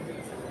Dollar.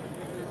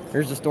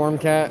 Here's the Storm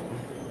Cat.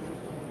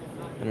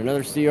 And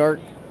another Sea Arc.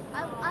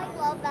 I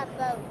love that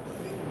boat.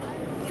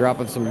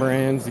 Dropping some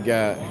brands. You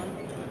got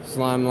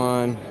Slime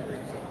Line,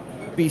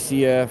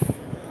 BCF.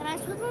 Can I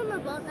show them the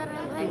boat that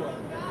I like?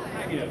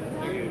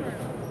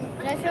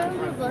 Can I show them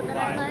the boat that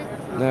I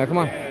like? No, come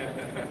on.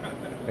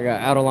 They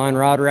got Out of Line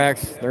Rod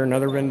Racks. They're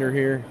another vendor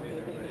here.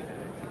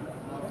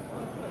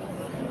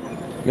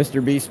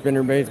 Mr. B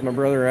Spinner Baits. My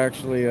brother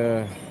actually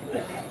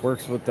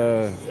works with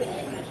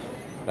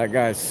that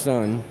guy's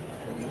son.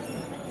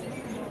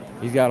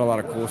 He's got a lot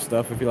of cool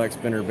stuff. If you like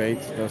spinner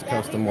baits, does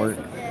custom work.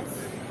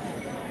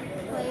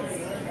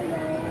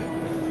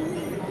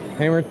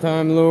 Hammer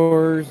Time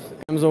Lures,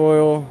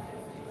 Amsoil.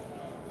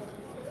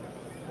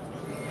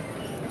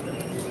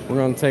 We're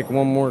gonna take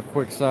one more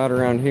quick side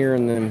around here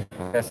and then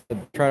I guess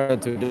I'll try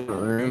to a different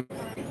room.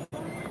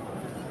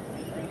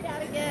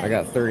 I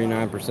got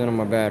 39% on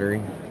my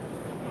battery.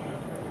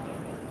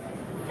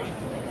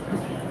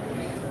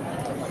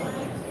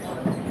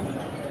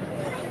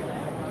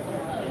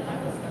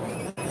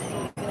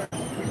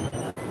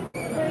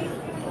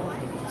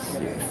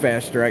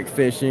 Fast Strike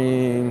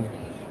Fishing,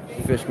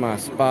 Fish My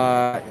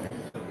Spot,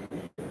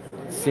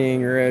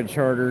 Seeing Red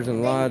Charters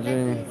and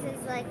Lodging.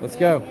 Let's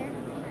go.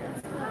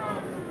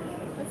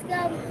 Let's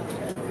go.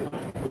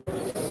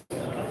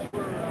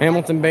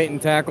 Hamilton Bait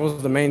and Tackle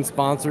is the main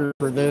sponsor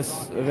for this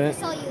I event.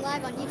 saw you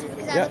live on YouTube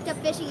because I Yep. looked up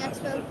Fishing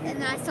Expo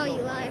and then I saw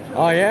you live.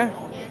 Oh yeah?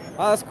 Yeah.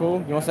 Oh, that's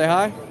cool. You want to say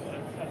hi?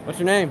 What's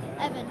your name?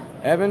 Evan.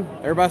 Evan?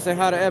 Everybody say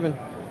hi to Evan.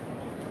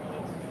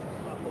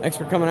 Thanks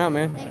for coming out,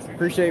 man. Thanks.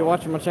 Appreciate you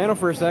watching my channel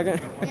for a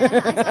second. Yeah,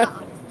 I saw.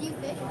 Do you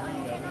fish on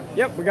your channel?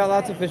 Yep, we got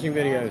lots of fishing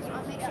videos.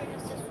 I'll make sure to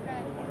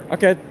subscribe.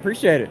 Okay,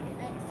 appreciate it.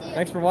 See you.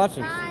 Thanks for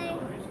watching. Bye.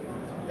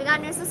 We got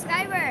a new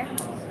subscriber.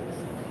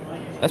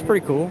 That's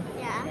pretty cool.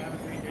 Yeah.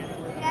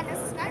 We got a new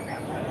subscriber.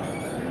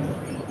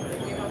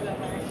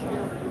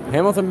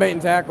 Hamilton Bait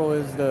and Tackle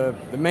is the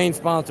main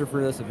sponsor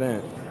for this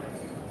event.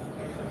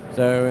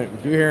 So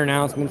if you hear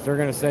announcements, they're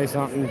going to say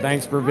something.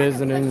 Thanks for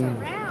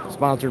visiting.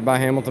 Sponsored by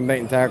Hamilton Bait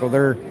and Tackle.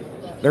 They're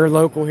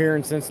local here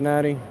in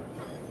Cincinnati.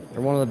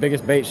 They're one of the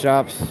biggest bait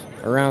shops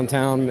around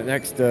town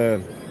next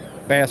to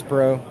Bass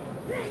Pro.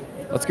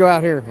 Let's go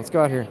out here. Let's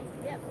go out here.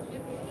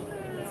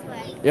 This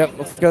way. Yep,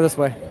 let's go this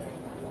way.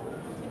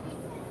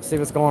 See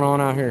what's going on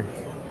out here.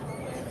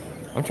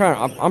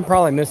 I'm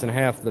probably missing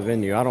half the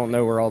venue. I don't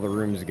know where all the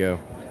rooms go.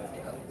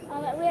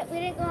 Oh, but we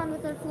didn't go on the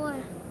third floor.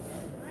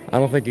 I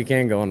don't think you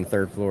can go on the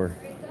third floor.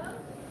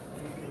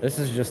 This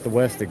is just the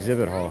West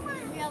Exhibit Hall.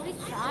 Yeah, we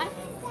tried.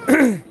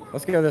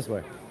 Let's go this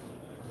way.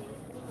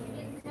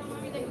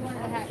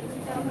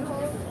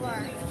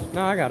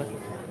 No, I got it.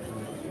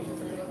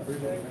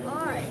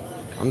 Alright.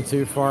 I'm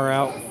too far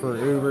out for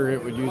Uber.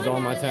 It would use all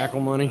my tackle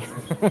money.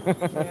 The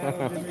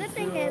good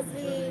thing is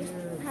we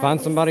have Find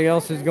somebody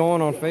else who's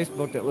going on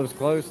Facebook that lives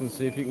close and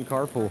see if you can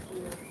carpool.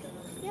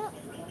 Yep.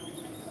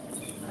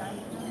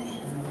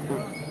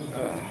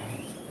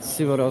 Let's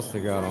see what else they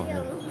got on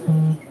here.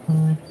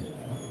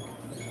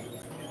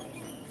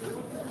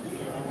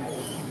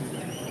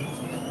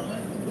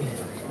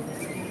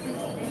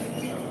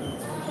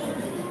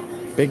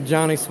 Big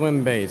Johnny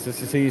Swim Base.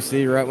 This is who you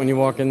see right when you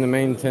walk in the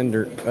main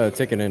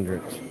ticket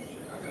entrance.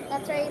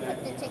 That's where you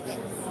put the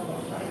tickets.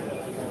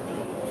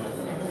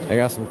 They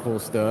got some cool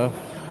stuff.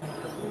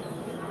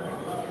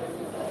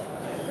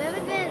 We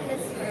haven't been in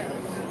this room.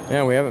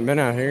 Yeah, we haven't been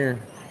out here.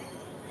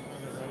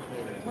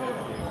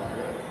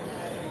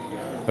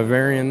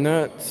 Bavarian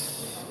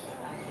nuts.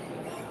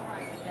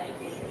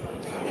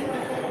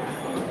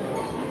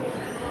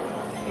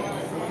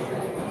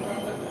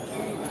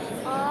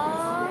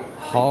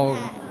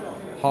 Oh.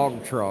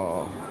 Hog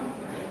Trawl.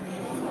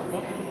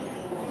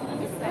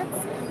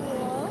 That's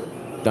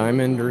cool.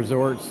 Diamond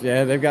Resorts.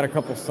 Yeah, they've got a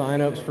couple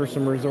sign-ups for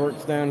some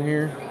resorts down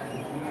here. You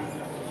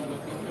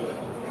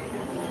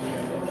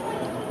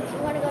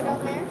want to go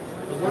down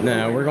there?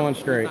 No, we're going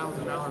straight.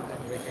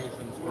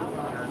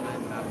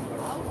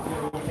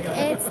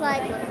 It's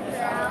like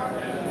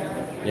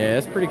Yeah,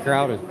 it's pretty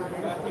crowded.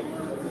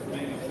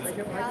 it's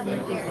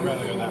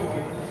rather go that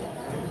way.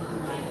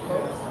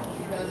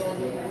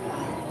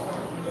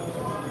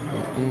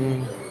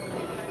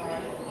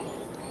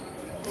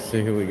 Let's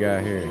see who we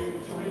got here.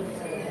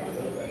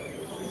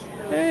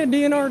 Hey,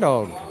 DNR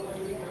dog. It's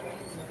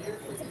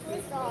a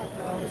police dog.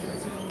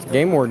 It's a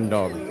game warden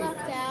dog.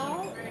 Left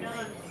out.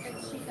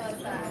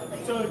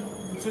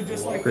 So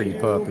just like Pretty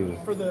puppy.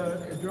 for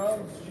the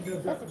drugs, she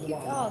does that. That's a cute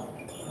dog.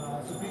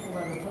 So people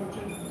that are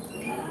coaching.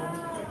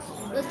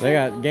 They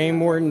got game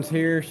wardens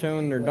here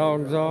showing their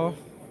dogs off.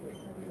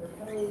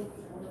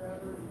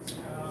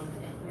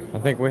 I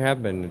think we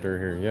have been through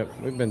here. Yep,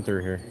 we've been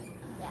through here.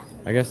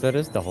 I guess that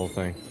is the whole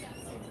thing.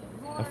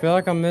 I feel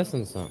like I'm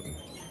missing something.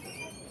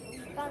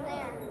 Down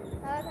there.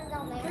 That wasn't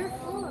down there.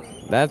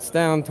 That's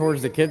down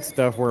towards the kids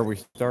stuff where we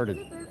started.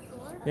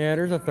 Yeah,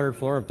 there's a third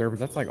floor up there, but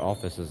that's like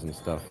offices and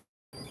stuff.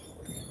 We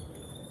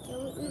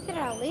could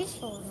at least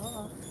show it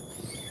off.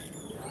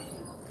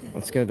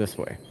 Let's go this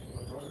way.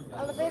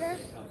 Elevator?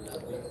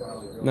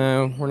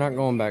 No, we're not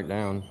going back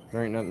down.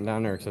 There ain't nothing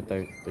down there except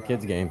the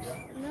kids' games.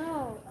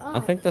 No. I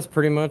think that's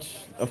pretty much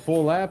a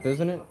full lap,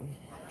 isn't it?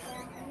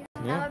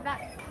 Now Yeah. we're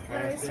back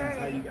where we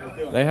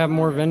started. They have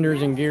more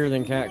vendors and gear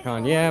than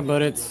CatCon. Yeah,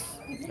 but it's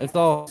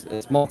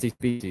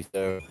multi-species,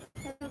 so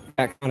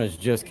CatCon is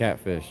just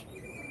catfish.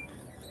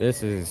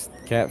 This is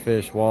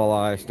catfish,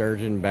 walleye,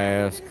 sturgeon,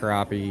 bass,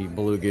 crappie,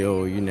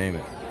 bluegill, you name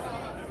it.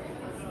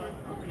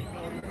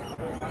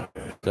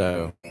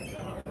 So,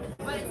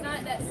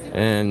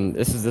 and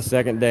this is the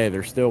second day.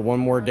 There's still one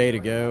more day to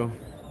go.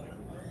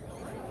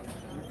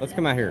 Let's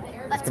come out here.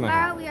 But Let's come out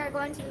tomorrow we are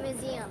going to the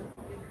museum.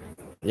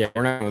 here. Yeah,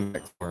 we're not going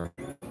back tomorrow.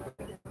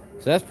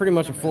 So that's pretty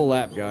much a full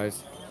lap,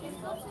 guys.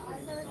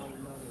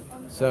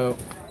 So,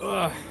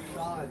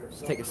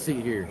 let's take a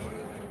seat here.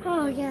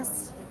 Oh,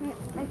 yes.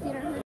 My feet are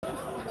hurting.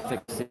 Take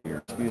a seat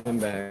here. Excuse him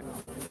back.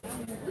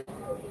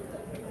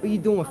 What you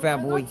doing, fat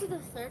boy? Go to the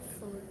third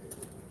floor.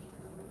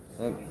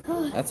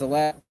 That's a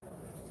lap.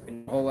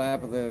 A whole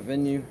lap of the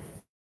venue.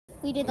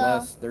 We did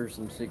Unless there's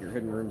some secret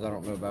hidden rooms I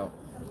don't know about.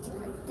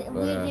 we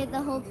but, did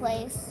the whole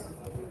place.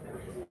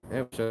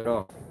 Yeah, we'll show it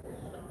off.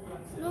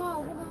 No,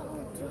 we're not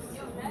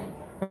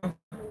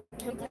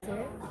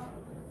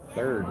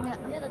Third.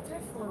 Yeah, the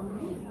third floor.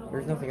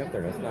 There's nothing up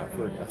there. That's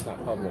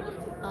not public.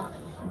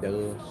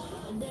 Duh.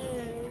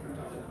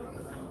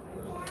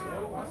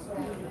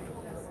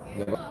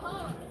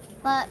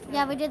 But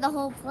yeah, we did the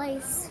whole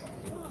place.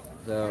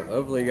 So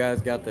hopefully you guys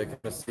got to kind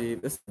of see.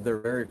 This is the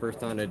very first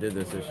time they did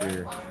this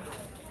year.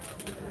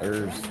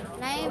 There's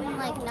Not even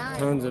like 9.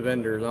 tons of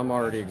vendors. I'm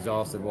already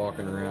exhausted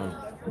walking around.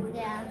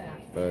 Yeah.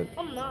 But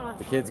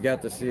the kids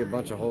got to see a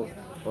bunch of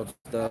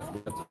stuff. We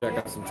got to check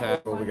out some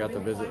tackle. We got to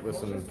visit with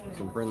some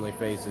friendly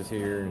faces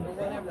here. And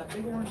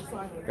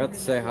got to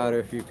say hi to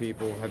a few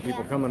people. Have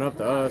people coming up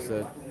to us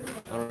that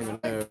I don't even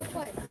know.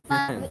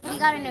 But we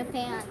got a new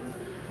fan.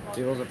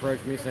 People's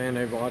approached me saying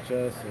they watch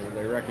us and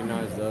they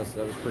recognized us.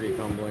 That was pretty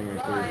humbling and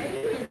cool.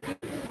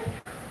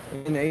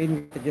 And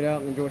Aiden to get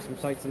out and enjoy some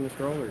sights in the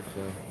stroller.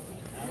 So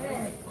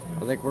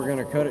I think we're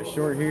gonna cut it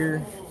short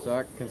here so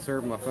I can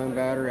conserve my phone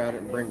battery. I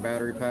didn't bring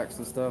battery packs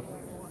and stuff,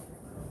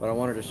 but I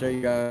wanted to show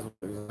you guys what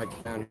it was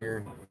like down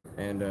here.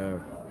 And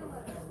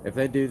if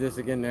they do this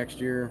again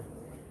next year,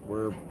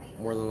 we're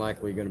more than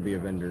likely going to be a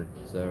vendor.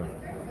 So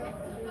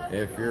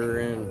if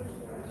you're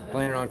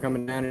planning on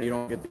coming down and you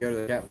don't get to go to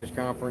the Catfish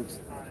Conference,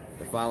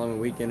 the following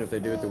weekend, if they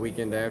do it the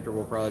weekend after,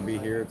 we'll probably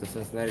be here at the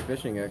Cincinnati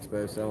Fishing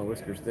Expo selling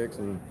whisker sticks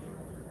and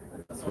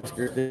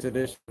whisker sticks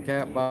edition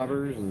cap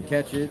bobbers and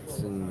catch-its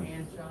and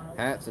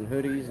hats and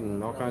hoodies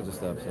and all kinds of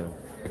stuff. So,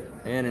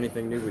 and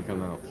anything new we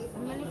come out.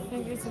 How many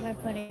fingers am I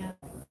putting up?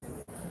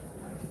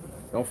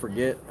 Don't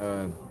forget,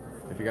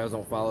 if you guys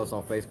don't follow us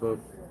on Facebook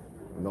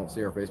and don't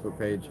see our Facebook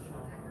page,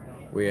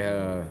 we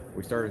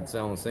started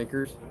selling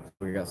sinkers.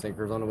 We got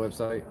sinkers on the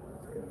website.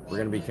 We're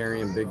going to be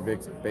carrying big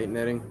bait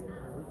netting.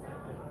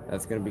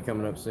 That's going to be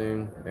coming up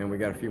soon, and we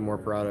got a few more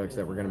products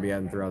that we're going to be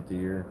adding throughout the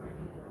year.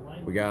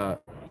 We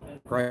got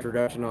price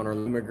reduction on our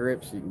Luma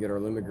grips. You can get our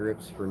Luma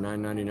grips for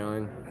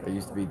 $9.99. They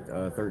used to be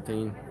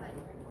 $13.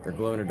 They're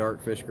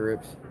glow-in-the-dark fish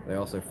grips. They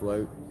also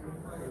float,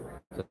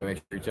 so make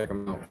sure you check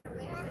them out.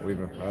 We've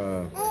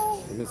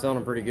been selling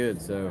them pretty good,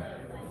 so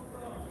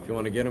if you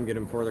want to get them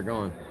before they're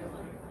gone.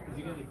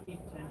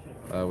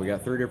 We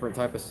got 3 different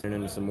types of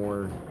sending into some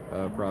more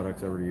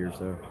products over the years,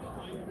 so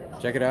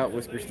check it out,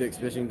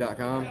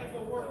 whiskersticksfishing.com.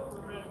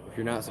 If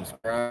you're not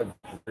subscribed,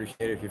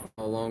 appreciate it if you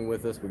follow along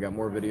with us. We got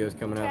more videos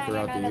coming out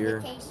throughout the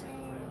year.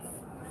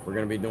 We're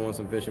going to be doing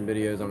some fishing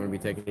videos. I'm going to be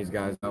taking these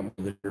guys out more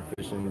the deer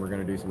fishing. We're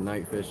going to do some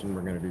night fishing.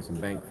 We're going to do some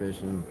bank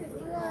fishing.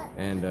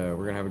 And we're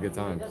going to have a good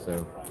time.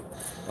 So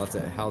lots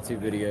of how-to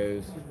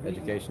videos,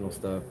 educational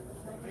stuff.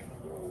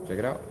 Check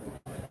it out.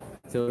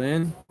 Till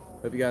then,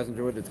 hope you guys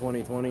enjoyed the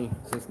 2020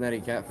 Cincinnati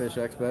Catfish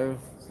Expo.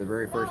 It's the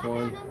very first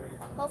one.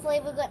 Hopefully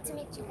we'll get to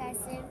meet you guys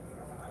soon.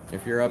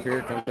 If you're up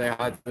here, come say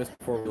hi to us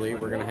before we leave.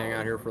 We're going to hang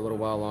out here for a little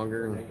while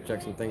longer and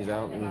check some things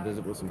out and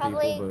visit with some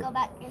Probably people. go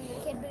back in the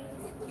kid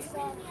booth.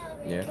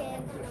 Yeah.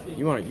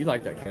 You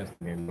like that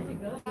casting game, don't you?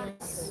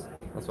 Yes.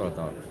 That's what I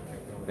thought.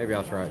 Maybe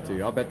I'll try it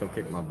too. I'll bet they'll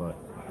kick my butt.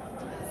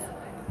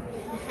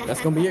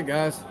 That's gonna be it,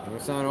 guys. I'm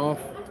gonna sign off.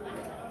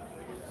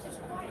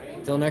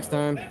 Until next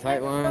time,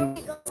 tight lines.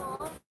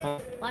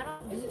 Why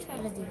don't you try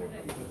to do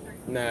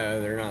that?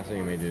 No, they're not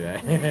seeing me do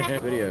that.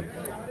 Video.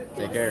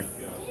 Take care.